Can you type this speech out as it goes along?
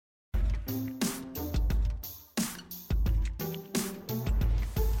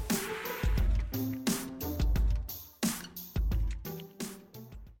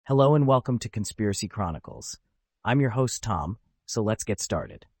Hello and welcome to Conspiracy Chronicles. I'm your host, Tom, so let's get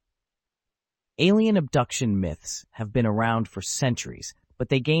started. Alien abduction myths have been around for centuries, but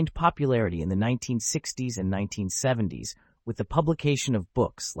they gained popularity in the 1960s and 1970s with the publication of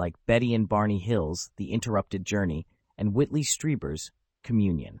books like Betty and Barney Hill's The Interrupted Journey and Whitley Strieber's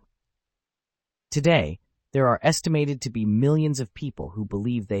Communion. Today, there are estimated to be millions of people who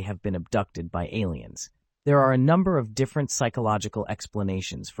believe they have been abducted by aliens. There are a number of different psychological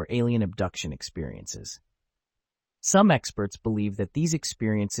explanations for alien abduction experiences. Some experts believe that these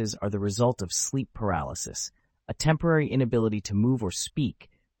experiences are the result of sleep paralysis, a temporary inability to move or speak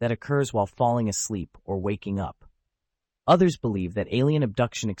that occurs while falling asleep or waking up. Others believe that alien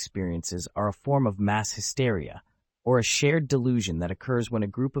abduction experiences are a form of mass hysteria, or a shared delusion that occurs when a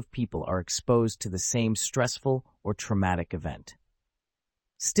group of people are exposed to the same stressful or traumatic event.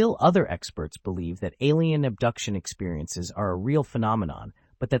 Still, other experts believe that alien abduction experiences are a real phenomenon,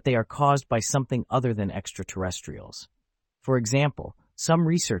 but that they are caused by something other than extraterrestrials. For example, some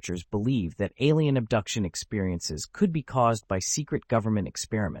researchers believe that alien abduction experiences could be caused by secret government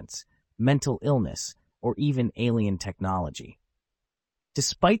experiments, mental illness, or even alien technology.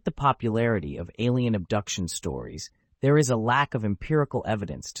 Despite the popularity of alien abduction stories, there is a lack of empirical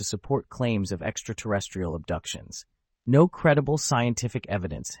evidence to support claims of extraterrestrial abductions. No credible scientific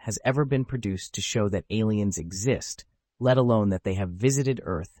evidence has ever been produced to show that aliens exist, let alone that they have visited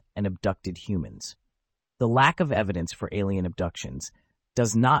Earth and abducted humans. The lack of evidence for alien abductions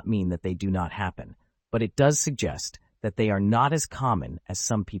does not mean that they do not happen, but it does suggest that they are not as common as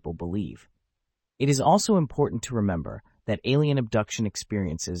some people believe. It is also important to remember that alien abduction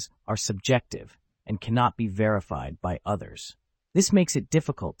experiences are subjective and cannot be verified by others. This makes it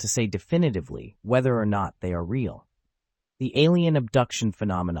difficult to say definitively whether or not they are real. The alien abduction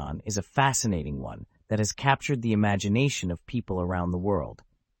phenomenon is a fascinating one that has captured the imagination of people around the world.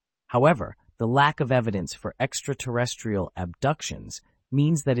 However, the lack of evidence for extraterrestrial abductions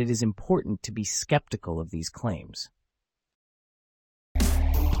means that it is important to be skeptical of these claims.